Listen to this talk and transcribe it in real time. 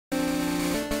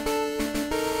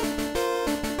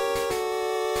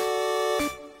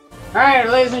Alright,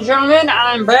 ladies and gentlemen,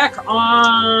 I'm back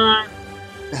on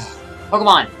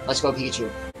Pokemon. Let's go Pikachu.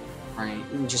 Alright,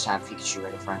 we can just have Pikachu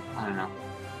right up front. I don't know.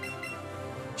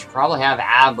 Should probably have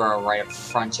Abra right up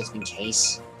front just in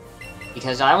case.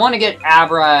 Because I want to get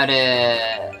Abra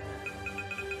to...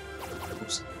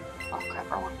 Oops. Oh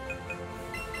crap, wrong one.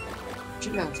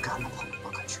 Should have gotten a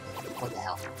Pokemon country. What the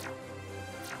hell?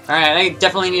 Alright, I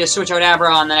definitely need to switch out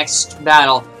Abra on the next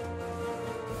battle.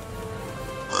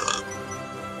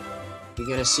 You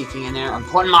get a Seeking in there. I'm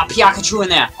putting my Pikachu in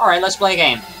there. Alright, let's play a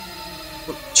game.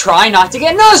 Try not to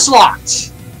get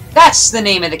Nuzlocked! That's the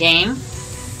name of the game.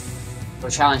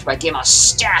 We're challenged by Game of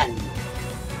Stan.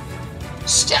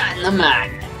 Stan the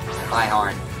man.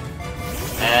 Rhyhorn.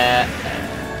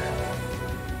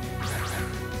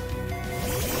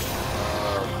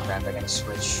 Oh crap, I gotta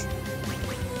switch.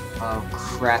 Oh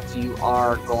crap, you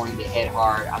are going to hit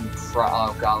hard.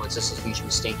 Oh god, was this a huge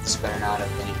mistake? This better not have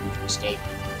been a huge mistake.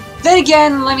 Then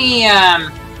again, let me,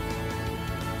 oh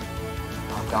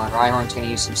god, Rhyhorn's gonna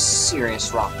use some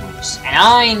serious rock moves. And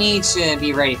I need to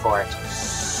be ready for it.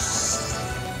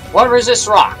 What resists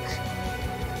rock?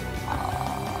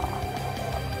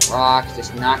 Rock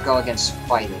does not go against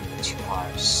fighting too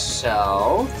hard.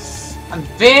 So, I'm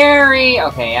very...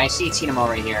 Okay, I see Tinamo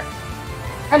right here.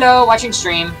 Hello, watching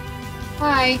stream.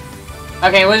 Hi.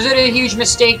 Okay, was it a huge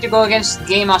mistake to go against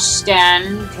Game of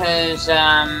Stan? Because,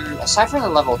 aside from the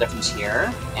level difference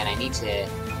here, and I need to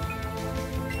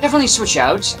definitely switch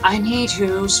out, I need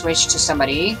to switch to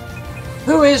somebody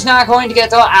who is not going to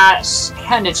get their ass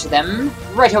handed to them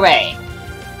right away.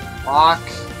 Rock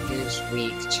is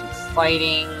weak to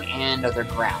fighting and other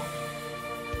ground.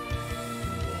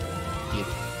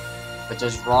 But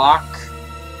does Rock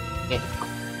hit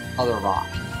other rock?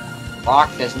 Rock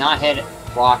does not hit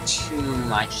rock too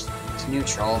much. It's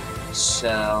neutral,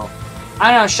 so...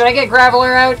 I don't know, should I get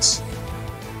Graveler out?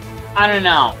 I don't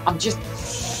know. I'm just...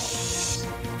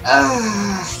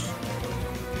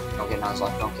 Don't get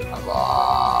Nuzlocke, don't get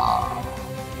Nuzlocke.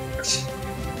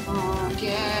 Don't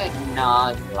get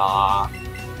Nuzlocke.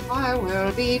 I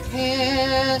will be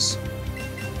pissed.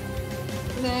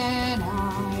 Then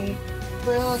I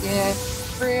will get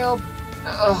real...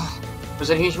 Was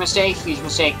it a huge mistake? Huge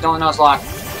mistake. Don't Nuzlocke.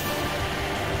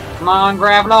 Come on,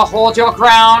 Graveler, hold your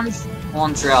ground.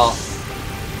 One drill.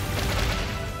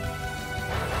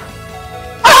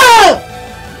 Ah!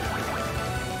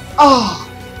 Oh!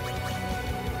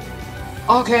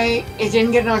 Okay, it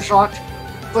didn't get Nuzlocked,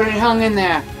 but it hung in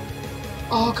there.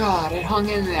 Oh god, it hung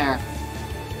in there.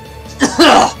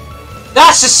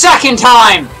 That's the second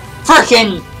time!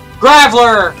 Frickin'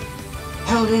 Graveler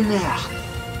held in there.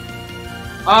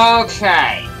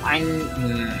 Okay,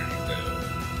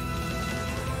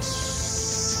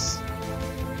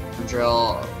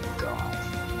 Drill. Oh god.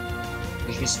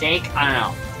 Huge mistake? I don't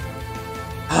know.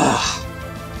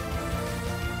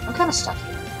 I'm kind of stuck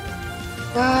here.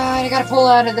 I gotta pull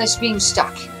out of this being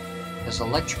stuck. There's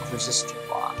electric resistant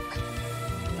rock.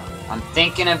 I'm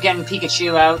thinking of getting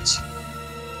Pikachu out.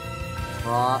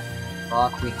 Rock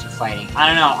weak to fighting. I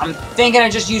don't know. I'm thinking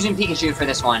of just using Pikachu for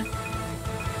this one.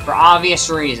 For obvious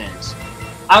reasons.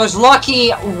 I was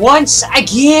lucky once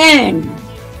again!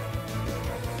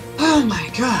 Oh my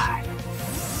god.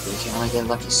 You can only get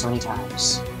lucky so many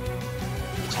times.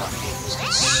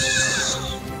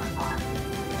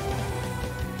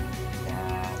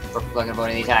 Look at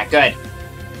avoiding the attack. Good.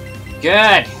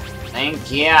 Good.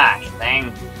 Thank you.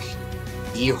 Thank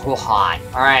you.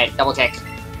 Alright, double kick.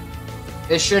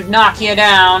 This should knock you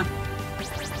down.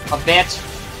 A bit.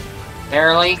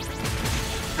 Barely.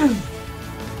 At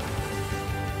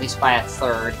least by a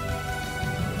third.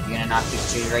 You gonna knock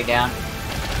these two right down?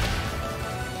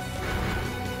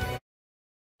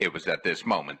 It was at this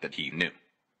moment that he knew.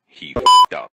 He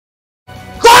f***ed up.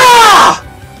 Ah!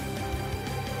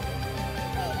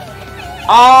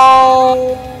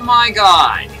 Oh my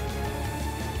god.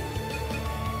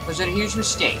 Was it a huge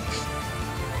mistake?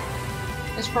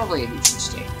 It's probably a huge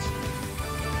mistake.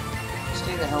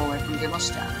 Stay the hell away from Game of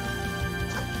Stan.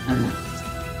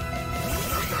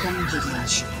 Come to that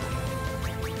shit.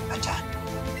 Attack.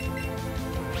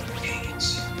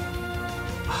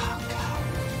 Oh god.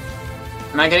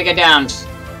 Am I gonna get downed?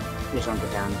 Please don't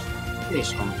get downed.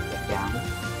 Please don't get downed.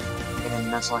 I'm gonna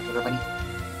Nuzlocke everybody.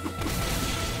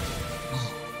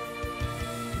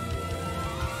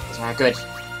 Yeah, good.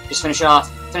 Just finish off.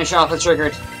 Finish off with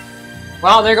triggered.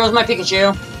 Well, there goes my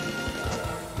Pikachu.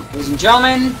 Ladies and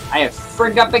gentlemen, I have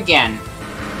frigged up again.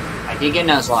 I did get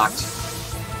Nuzlocked.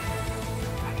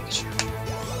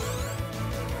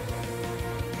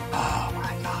 Oh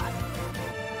my god.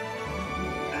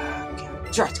 Okay.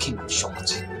 Draft came up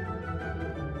short.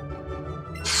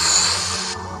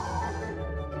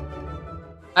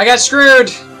 I got screwed!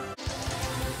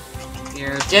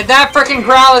 Here. Did that frickin'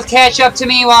 Growlithe catch up to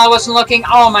me while I wasn't looking?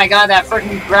 Oh my god, that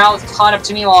frickin' Growlithe caught up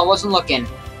to me while I wasn't looking.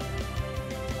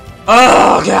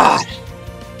 Oh god!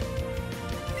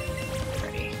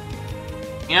 Ready.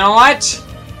 You know what?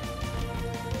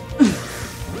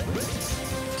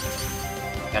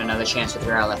 Got another chance with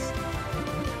Growlithe.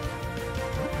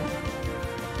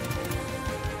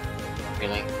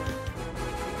 Really?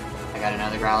 I got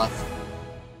another Growlithe.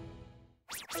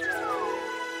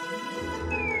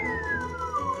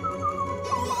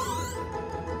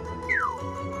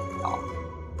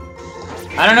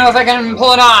 I don't know if I can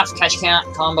pull it off. Catch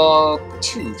count combo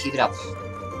 2. Keep it up.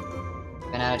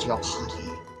 Been out of your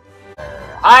party.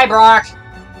 Hi, Brock.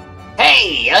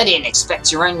 Hey, I didn't expect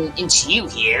to run into you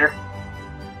here.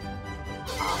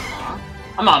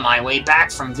 I'm on my way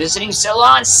back from visiting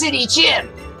Ceylon City Gym.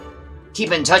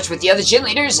 Keep in touch with the other gym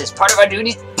leaders as part of our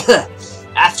duties.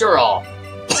 After all.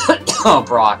 Oh,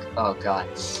 Brock. Oh, God.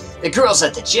 The girls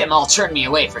at the gym all turned me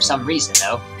away for some reason,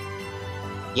 though.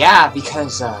 Yeah,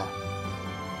 because,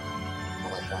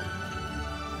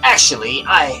 Actually,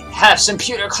 I have some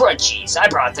pewter crunchies. I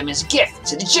brought them as a gift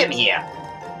to the gym here.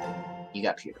 You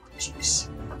got pewter crunchies,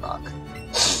 Brock.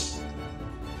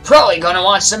 Probably gonna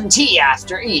want some tea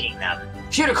after eating them.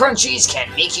 Pewter crunchies can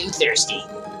make you thirsty.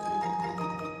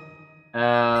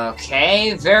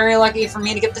 Okay, very lucky for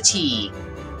me to get the tea.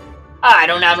 I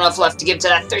don't have enough left to give to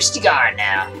that thirsty guard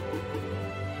now.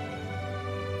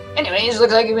 Anyways,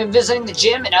 looks like you've been visiting the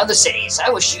gym in other cities.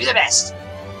 I wish you the best.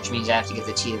 Which means I have to give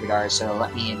the tea to the guard, so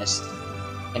let me in this.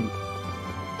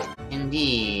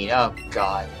 Indeed. Oh,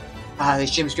 God. Ah,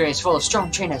 this gym's great. It's full of strong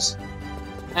trainers.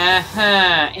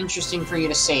 Uh-huh. Interesting for you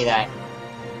to say that.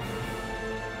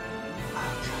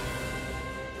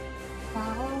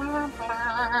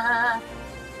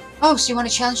 Oh, so you want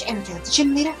to challenge ERIKA, the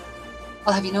gym leader?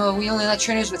 I'll have you know we only let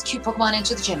trainers with cute Pokemon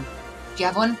enter the gym. Do you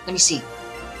have one? Let me see.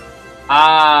 The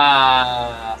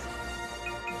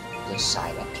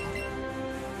Psyduck.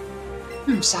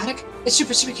 Psyduck? It's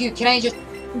super cute. Can I just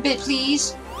a bit,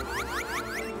 please?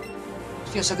 It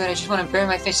feels so good. I just want to bury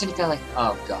my face in it. Like,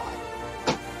 oh god.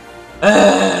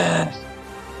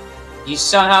 You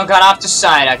somehow got off the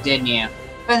Psyduck, didn't you?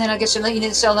 Well, then I guess I'll let you in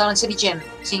the Ceylon City Gym,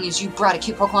 seeing as you brought a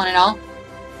cute Pokemon and all.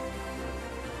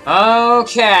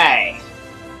 Okay.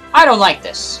 I don't like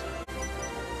this.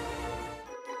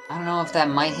 I don't know if that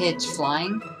might hit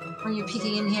flying. Were you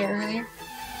peeking in here earlier?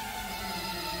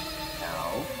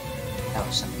 No. That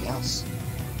was somebody else.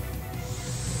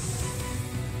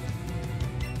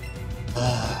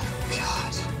 Oh,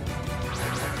 God.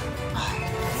 My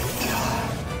God.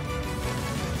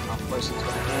 Oh, poison's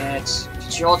gonna hit.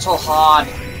 Pikachu hard. I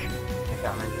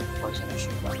can't remember the poison I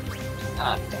should have done.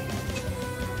 Ah, dang it.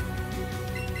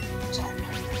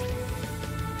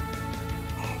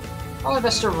 Probably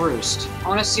best to roost. I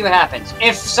want to see what happens.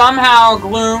 If somehow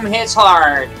Gloom hits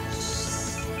hard.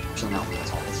 Actually, no,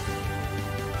 hits hard.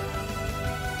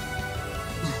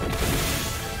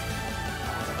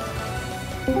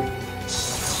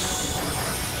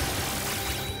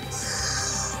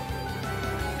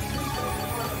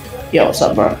 Yo, what's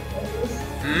up, bro?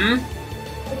 Hmm?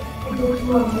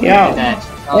 Yo.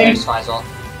 Oh, there's Faisal.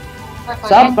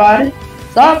 What's up, buddy?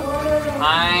 What's up?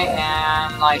 I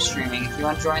am live streaming. If you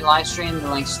want to join live stream,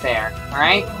 the link's there.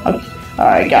 Alright? Okay.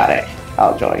 Alright, got it.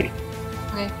 I'll join.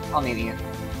 Okay, I'll meet you.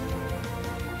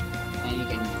 And you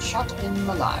can shut in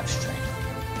the live stream.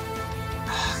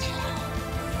 Okay.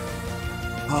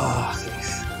 Oh, okay.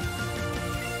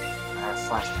 Gotta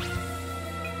fight.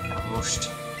 Gotta roast.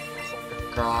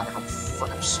 Oh, God, I'm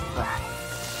fucking spread.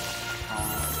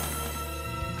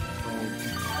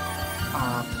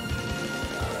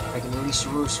 I can at least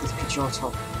roost with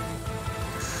Pikachu.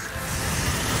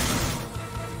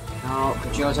 No,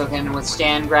 Pikachu can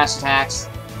withstand grass attacks.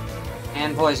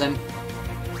 And poison.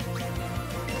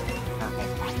 Okay.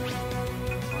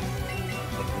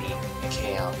 Give me a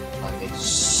kale. Like it's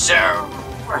so.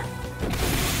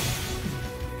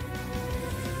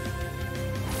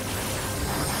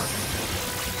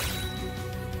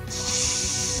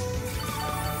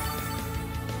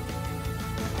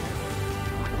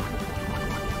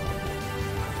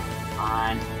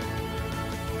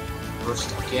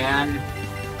 Roost again.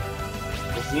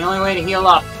 It's the only way to heal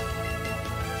up.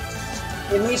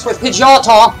 At least with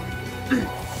Pidgeotto.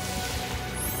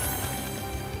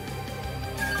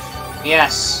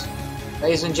 Yes.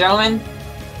 Ladies and gentlemen,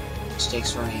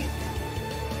 mistakes for me.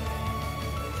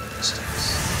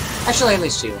 Mistakes. Actually, at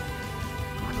least two.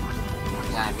 For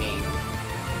the time being.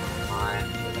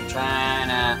 I'm trying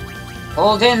to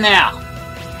hold in now.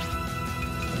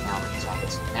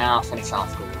 Now, finish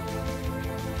off the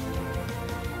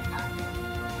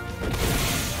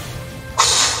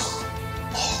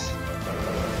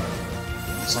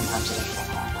sometimes it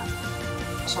doesn't matter.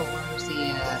 So where's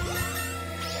the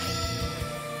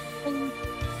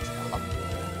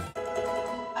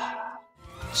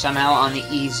Somehow on the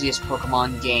easiest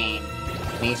Pokemon game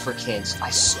made for kids, I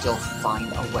still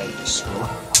find a way to screw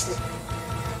up.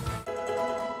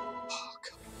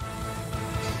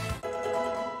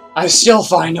 I still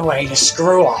find a way to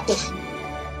screw up.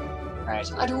 Right,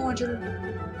 I don't want you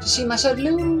to see myself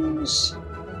lose.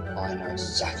 Oh, I know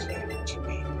exactly what you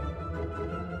mean.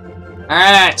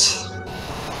 Alright.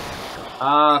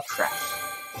 Oh, crap.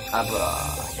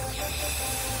 Kadabra!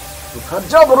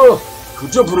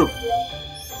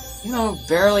 You know,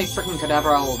 barely freaking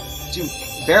Kadabra will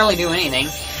barely do anything.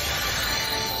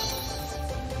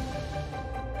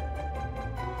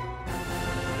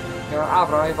 Your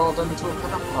Abra evolved into a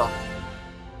Kadabra.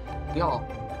 Yeah.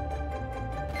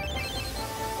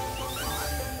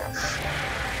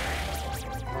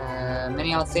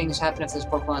 Many odd things happen if this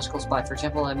Pokemon is close by. For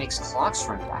example, it makes clocks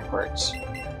run backwards.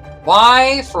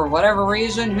 Why? For whatever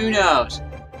reason, who knows?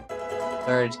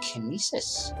 Third,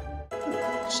 Kinesis.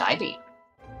 Psybeam.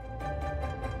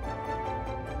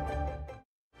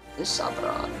 This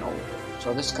Abra, no.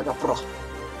 So this Kadabra.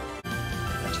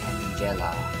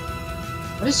 Tangela.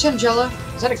 What is Tangela?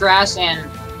 Is that a grass and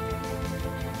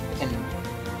I can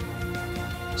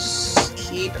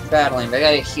keep battling, but I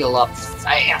gotta heal up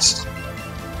fast.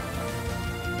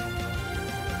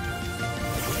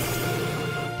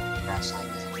 Grass like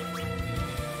this.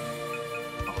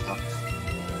 Hold up.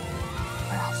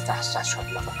 How fast I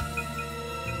should level.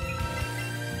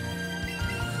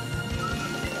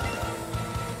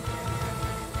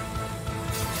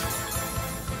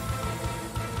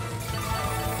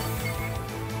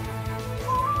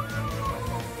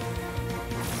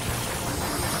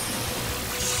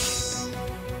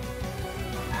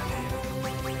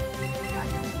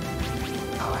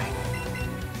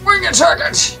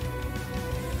 Target!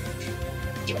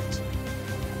 Give it.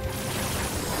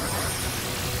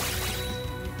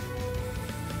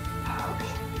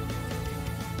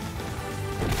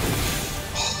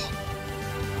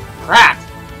 Crap!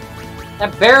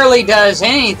 That barely does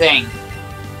anything!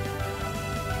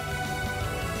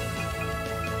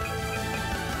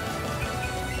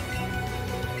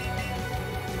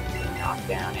 Knocked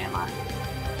down, am I?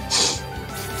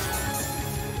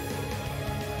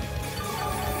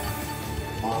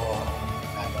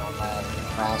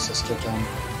 Paralysis kick in.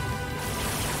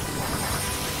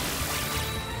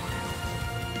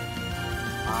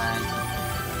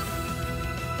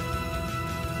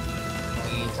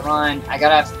 Come on, I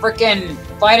gotta frickin'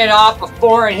 fight it off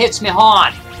before it hits me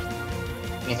hard.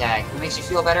 Attack. What makes you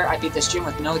feel better? I beat this gym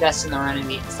with no deaths in the run and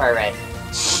meet Fire Red.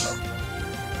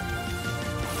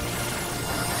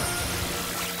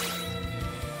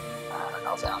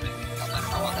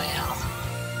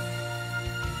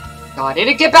 God, did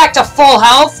it get back to full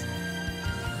health?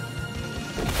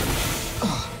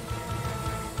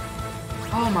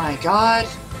 Oh my god.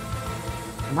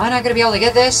 Am I not gonna be able to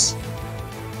get this?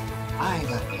 I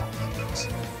gotta be able to get this.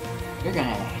 You're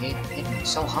gonna hit me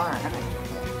so hard. I'm not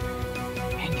gonna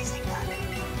get anything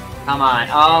done. Come on.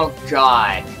 Oh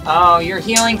god. Oh, you're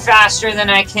healing faster than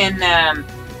I can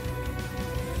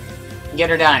get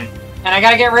her done. And I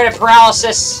gotta get rid of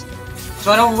paralysis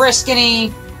so I don't risk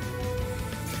any.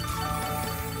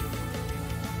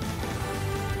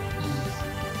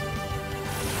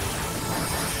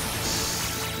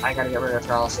 I gotta get rid of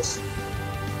paralysis.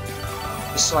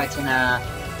 Just so I can,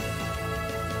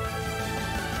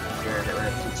 get rid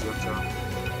of Pikachu.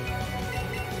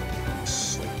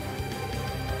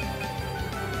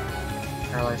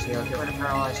 Paralyze heal. Get rid of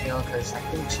paralyze heal, because I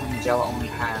think Tangela only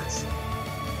has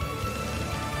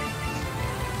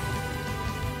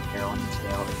Arrow and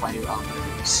Tail. If I do, I'm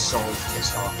gonna be so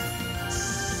pissed off.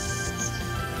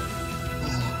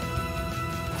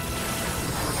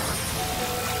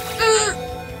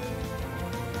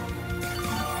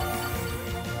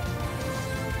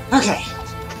 Okay,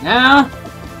 now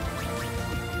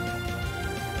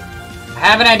I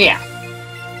have an idea.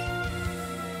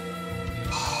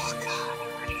 Oh god,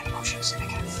 I'm running out of motions and I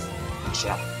gotta finish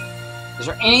up. Is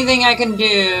there anything I can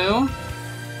do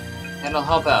that'll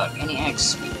help out? Any X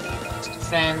speed,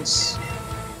 defense.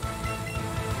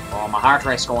 Oh, my heart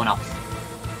rate's going up.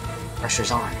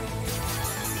 Pressure's on. I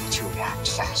need to react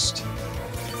fast.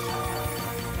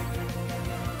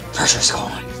 Pressure's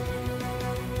going.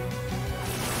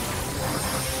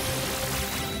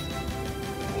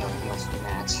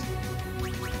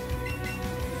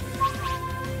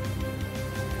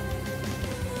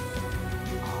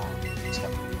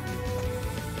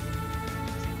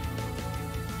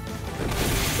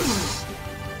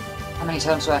 How many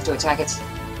times do I have to attack it?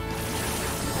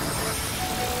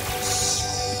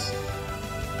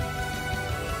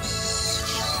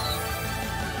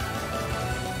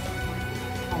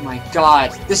 Oh my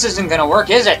god. This isn't gonna work,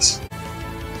 is it?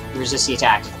 Resist the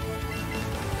attack.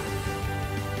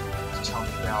 Tell me,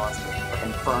 Growlithe.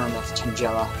 Fucking burn of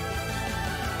Tangela.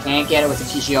 Can't get it with the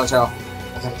Pikachu. I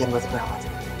gotta get it with the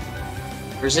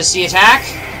Growlithe. Resist the attack.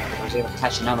 I was able to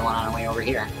catch another one on the way over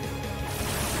here.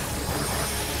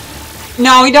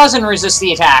 No, he doesn't resist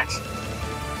the attack.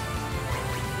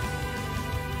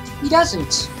 He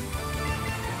doesn't.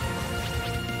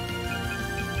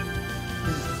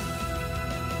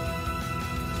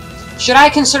 Should I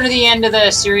consider the end of the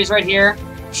series right here?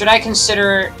 Should I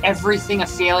consider everything a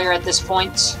failure at this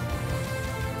point?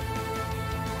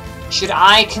 Should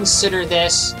I consider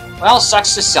this... Well,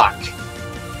 sucks to suck.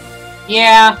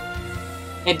 Yeah,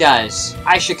 it does.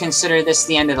 I should consider this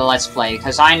the end of the Let's Play,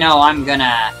 because I know I'm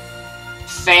gonna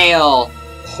fail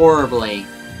horribly,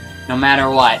 no matter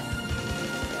what.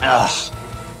 Ugh.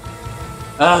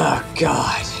 Oh,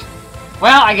 God.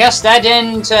 Well, I guess that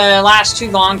didn't last too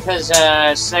long, because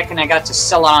second I got to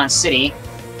Celadon City.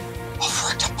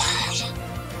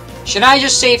 Should I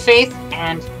just save faith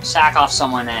and sack off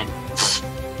someone then?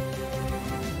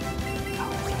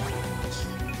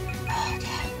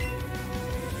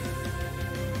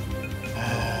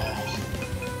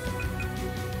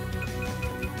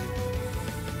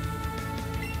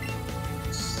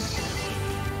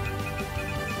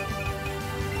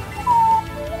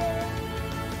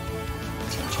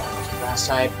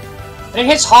 Type. But it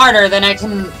hits harder than I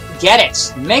can get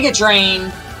it. Mega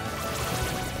Drain.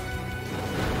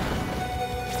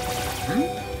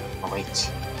 Oh,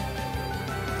 wait.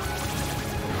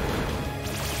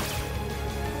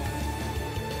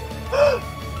 I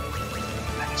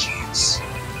have a chance.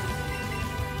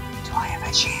 Do I have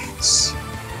a chance?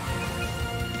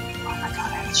 Oh my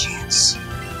god, I have a chance.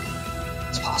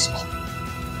 It's possible.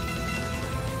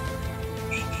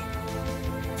 Maybe.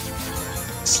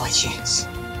 Slight chance.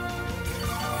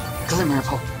 A glimmer of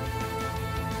hope.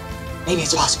 Maybe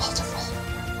it's possible to fall.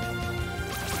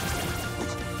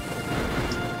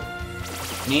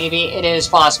 Maybe it is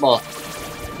possible.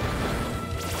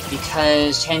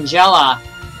 Because Tangela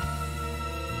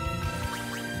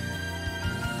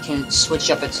can switch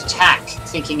up its attack,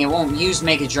 thinking it won't use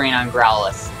Mega Drain on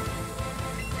Growlithe.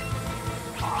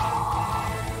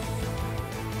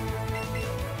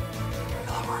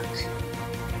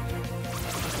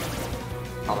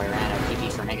 Probably ran out of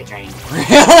PP for Mega Drain.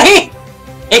 Really?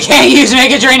 It can't use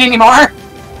Mega Drain anymore?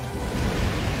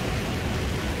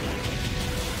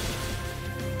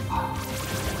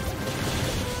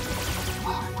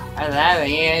 Either that or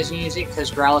the AI's music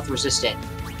because Growlithe resisted.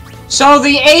 So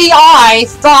the AI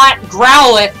thought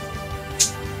Growlithe...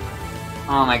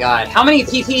 Oh my god. How many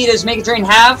PP does Mega Drain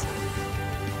have?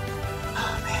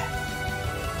 Oh man.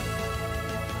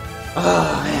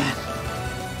 Oh man.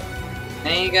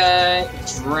 Mega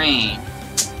Drain.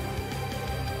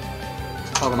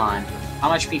 Pokemon. How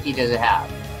much PP does it have?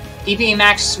 PP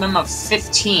maximum of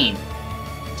 15.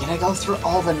 Did I go through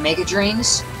all the Mega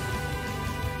Drains?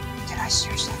 Did I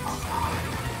seriously go through all?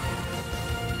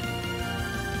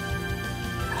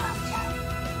 Okay.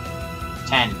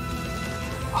 10.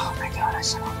 Oh my god, I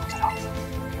somehow looked it up.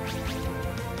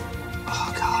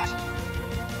 Oh god.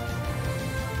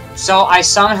 So I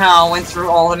somehow went through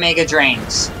all the Mega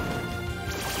Drains.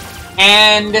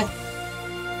 And...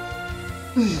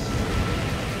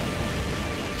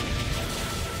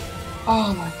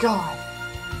 oh my god.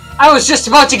 I was just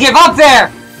about to give up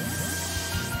there!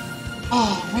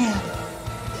 Oh man.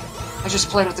 I just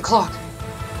played with the clock.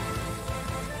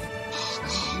 Oh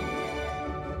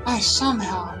god. I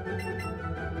somehow...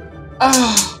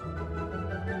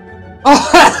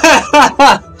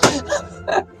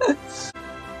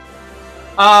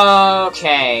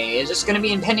 Okay, is this gonna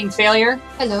be impending failure?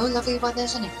 Hello, lovely one,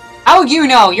 isn't it? How would you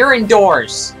know? You're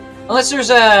indoors. Unless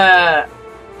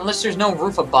there's no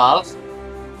roof above.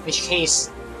 In which case,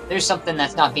 there's something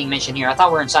that's not being mentioned here. I thought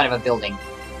we were inside of a building.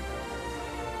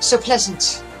 So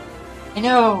pleasant. I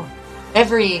know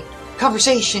every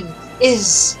conversation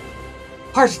is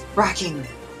heart-racking.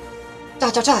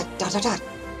 Dot dot dot dot dot dot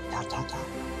dot dot dot.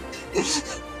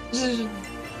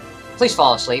 Please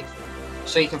fall asleep,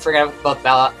 so you can forget about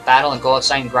battle and go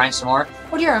outside and grind some more.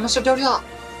 Oh dear, I must have dozed off.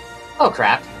 Oh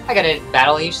crap, I gotta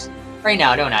battle you right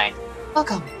now, don't I?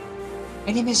 Welcome.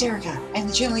 My name is Erika. I am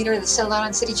the gym leader of the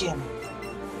Celadon City Gym.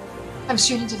 I'm a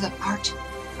student of the art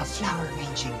of flower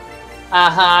arranging.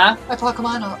 Uh-huh. My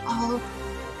Pokemon are all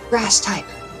grass type.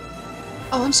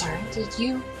 Oh, I'm sorry. Did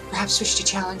you perhaps wish to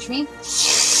challenge me?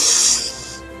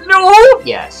 No!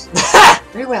 Yes.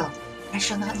 Very well. I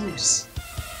shall not lose.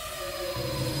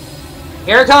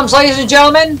 Here it comes, ladies and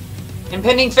gentlemen.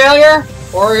 Impending failure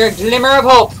or a glimmer of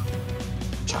hope.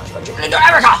 Challenge by Chicken into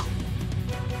ERIKA!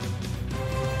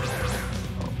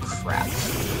 Oh crap.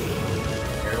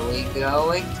 Here we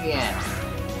go again.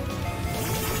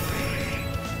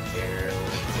 Here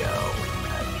we go.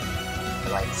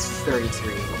 Like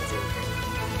 33 with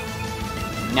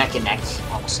neck and neck,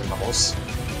 almost in bubbles.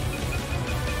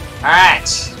 Alright.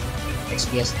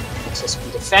 XSP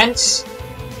defense.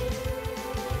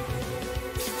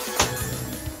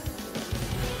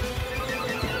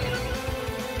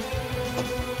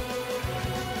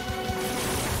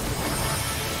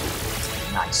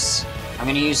 Nice. I'm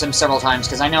going to use them several times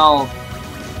because I know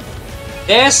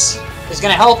this is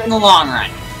going to help in the long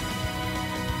run.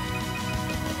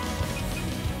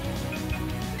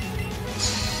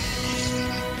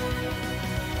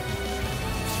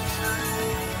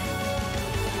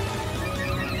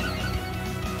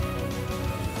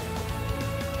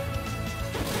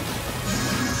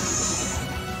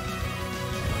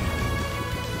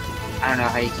 I don't know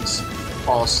how you can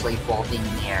fall asleep while being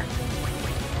in the air.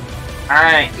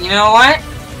 Alright, you know what?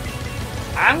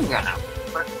 I'm gonna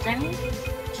frickin'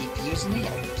 keep using the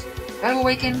others. Do I have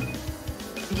Awaken?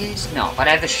 Yes, no, but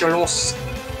I have the Shalos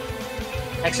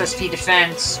XSP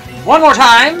defense one more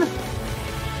time!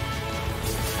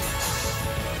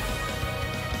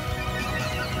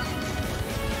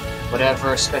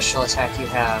 Whatever special attack you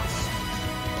have,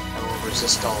 I will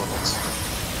resist all of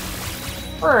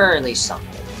it. Or at least some of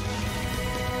it.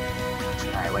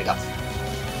 Alright, wake up.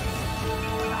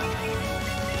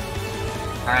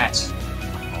 Alright.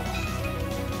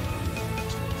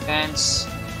 Defense.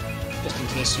 Just in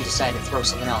case you decide to throw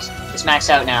something else. It's maxed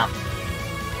out now.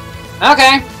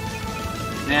 Okay.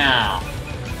 Now.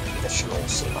 The Shalos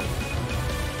Saber.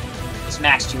 It's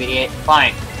maxed, you idiot.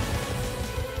 Fine.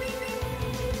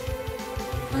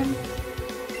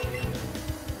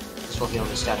 This will heal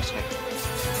the status tick.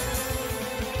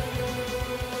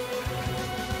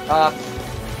 Up.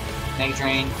 Mega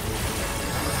Drain.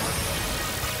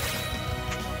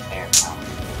 There we go.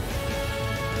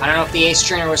 I don't know if the Ace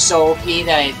Trainer was so OP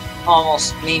that it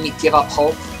almost made me give up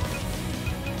hope.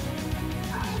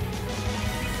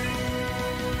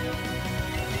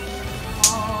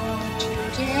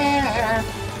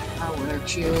 I will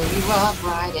chew you up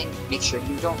right and make sure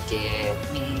you don't get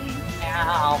me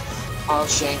now. I'll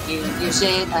shake you, use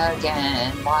it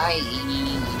again. Why?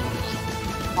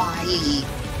 Why?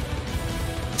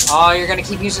 Oh, you're gonna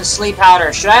keep using sleep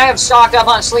powder. Should I have stocked up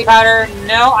on sleep powder?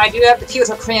 No, I do have the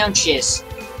Kyoto Crunches.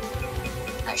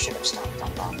 I should have stocked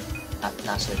up on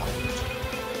not sleep powder.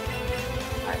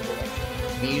 Alright,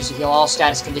 good. We use to heal all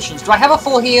status conditions. Do I have a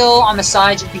full heal on the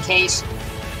side just in case?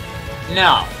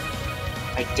 No,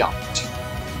 I don't.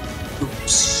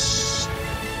 Oops.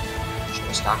 Should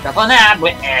have stocked up on that,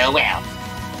 but oh well.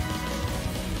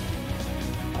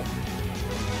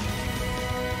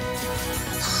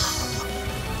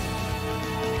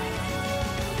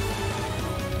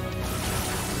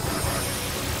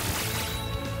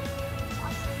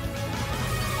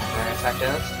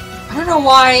 Effective. I don't know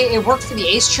why it worked for the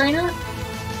Ace Trainer,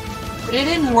 but it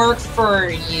didn't work for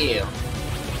you.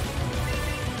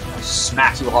 I'll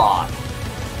smack you hard.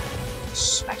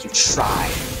 Smack you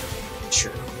try.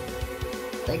 True.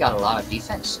 They got a lot of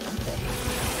defense, don't they?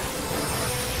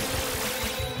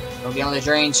 Don't be able to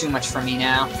drain too much from me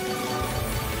now.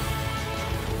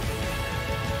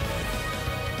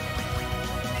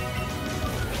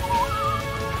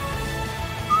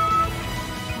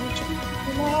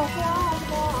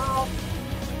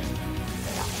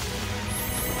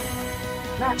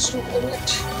 Max to hold it.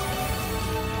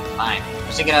 Fine. I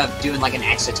was thinking of doing like an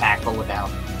X attack, but without.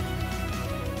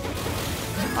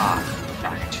 Ah,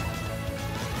 darn it.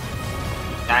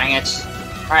 Dang it.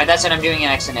 Alright, that's it. I'm doing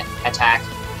an X attack.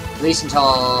 At least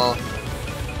until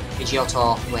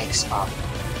Vegeta wakes up.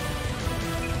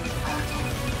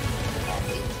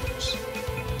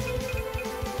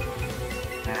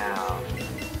 Now.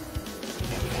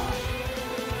 There we go.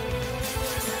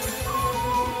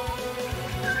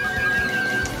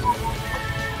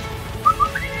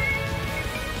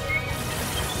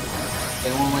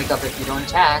 They won't wake up if you don't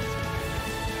attack.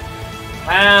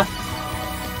 Well,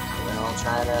 we'll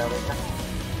try to wake up.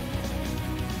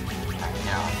 Alright,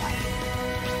 now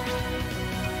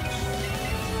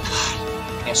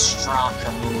I'm a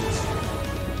stronger move.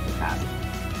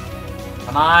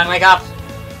 Come on, wake up!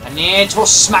 I need to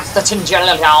smack the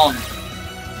Tingella down!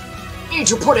 Need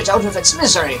to put it out of its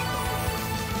misery!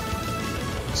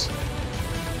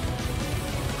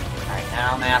 Alright,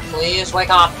 now, Matt, please wake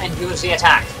up and use the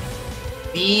attack.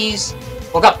 Please.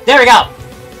 Woke up. There we go!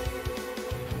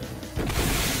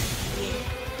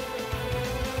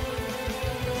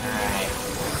 Alright.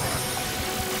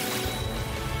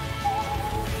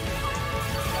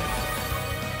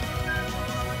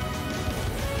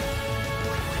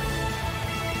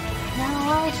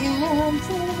 and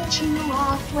finish you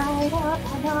off right up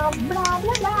and up, blah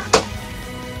blah blah.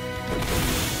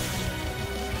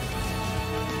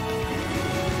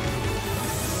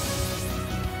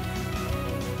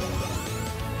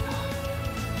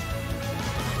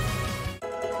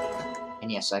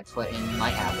 And yes, I put in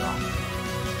my Avalon.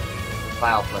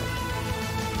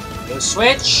 Vileplume. Go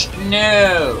switch?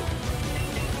 No!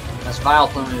 This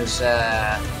Vileplume is,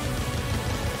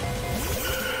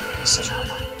 such a hard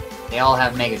time. They all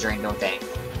have Mega Drain, don't they?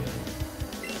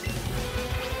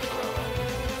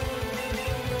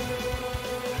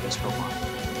 This Pokemon.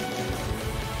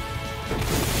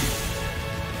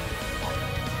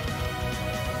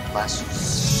 Last.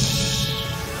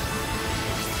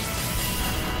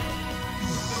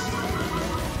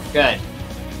 Good.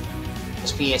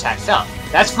 SP attack fell.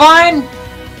 That's fine!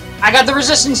 I got the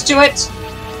resistance to it!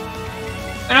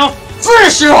 And I'll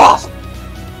finish you off!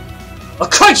 I'll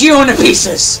cut you into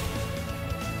pieces!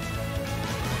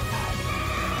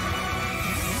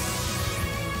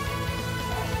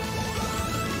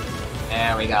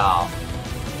 There we go.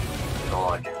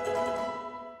 Good.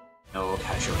 No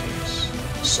casualties.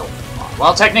 So far.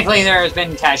 Well, technically there has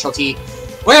been casualty.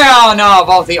 We all know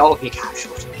about the OP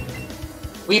casualty.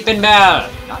 Weepin' Bell!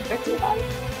 Not Victor Bell?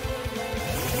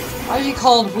 Why is he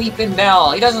called Weepin'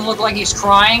 Bell? He doesn't look like he's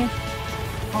crying.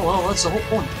 Oh well, that's the whole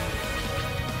point.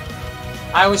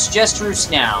 I was just Roost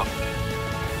now.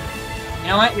 You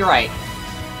know what? You're right.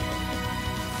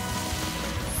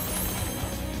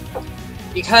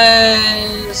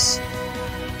 Because...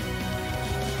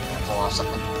 I'll pull off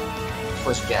something.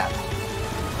 First jab.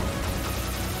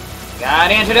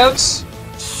 Got antidotes?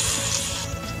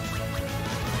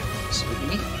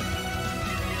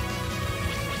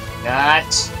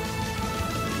 Got...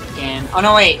 And... Oh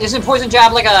no, wait. Isn't Poison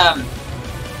Jab like a...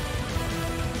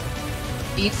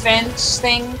 defense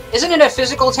thing? Isn't it a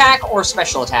physical attack or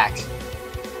special attack?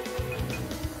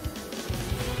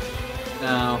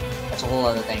 No. That's a whole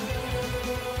other thing.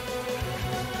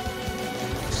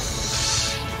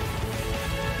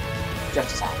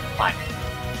 Drift attack. Fine.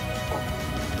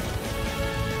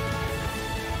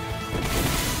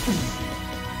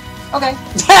 Okay.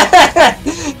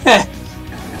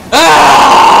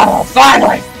 Ah!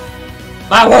 Finally!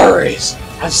 My worries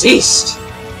have ceased!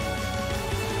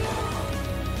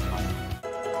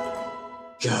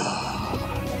 God.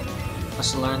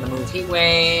 Must have learned the move Heat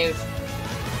Wave.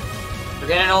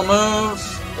 Forget an old move.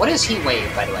 What is Heat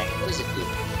Wave, by the way? What does it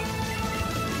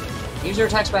do? User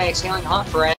attacks by exhaling hot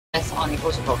breath on the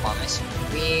opposing Pokemon. Nice.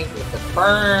 Weave with the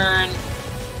burn.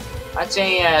 That's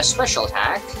a special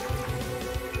attack.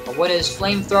 But what is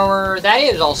Flamethrower? That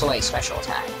is also a special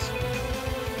attack.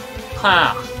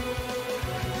 Huh.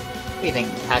 What do you think,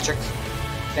 Patrick?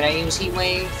 Can I use Heat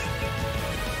Wave?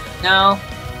 No?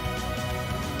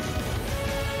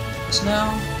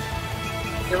 No?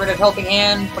 Get rid of Helping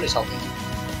Hand? What is Helping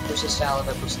Hand? Versus style of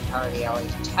a person power of the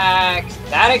allies attack.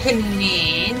 That I couldn't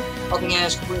need. Helping Hand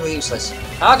is completely useless.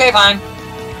 Okay, fine.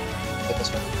 Get this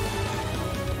one.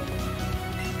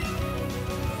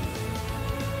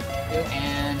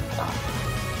 And...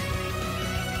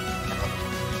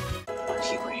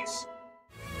 Heat Wave.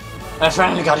 I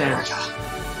finally got ERIKA.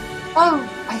 Oh,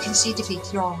 I can see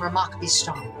defeat. You're remarkably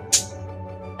strong.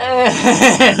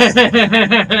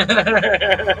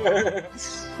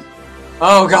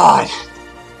 Oh god.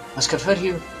 Must confer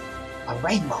you a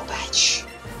rainbow badge.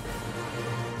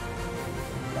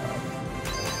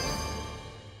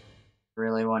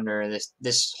 Really wonder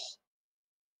this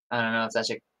I don't know if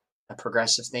that's a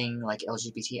progressive thing like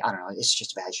LGBT. I don't know, it's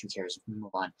just a badge, who cares?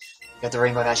 Move on. Got the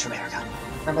rainbow badge from ERIKA.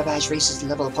 Rainbow badge raises the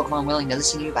level of Pokemon willing to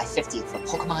listen to you by 50 for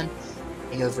Pokemon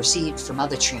that you have received from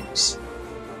other trainers.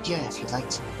 Here, if you'd like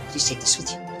to, please take this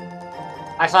with you.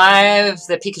 High five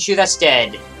the Pikachu that's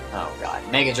dead. Oh god,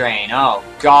 Mega Drain. Oh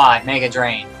god, Mega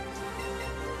Drain.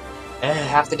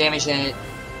 Half the damage it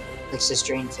inflicts this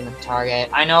drain from the target.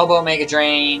 I know about Mega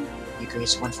Drain. You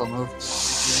create one full move.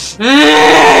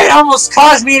 It almost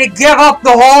caused me to give up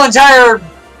the whole entire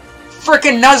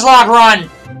frickin' Nuzlocke run.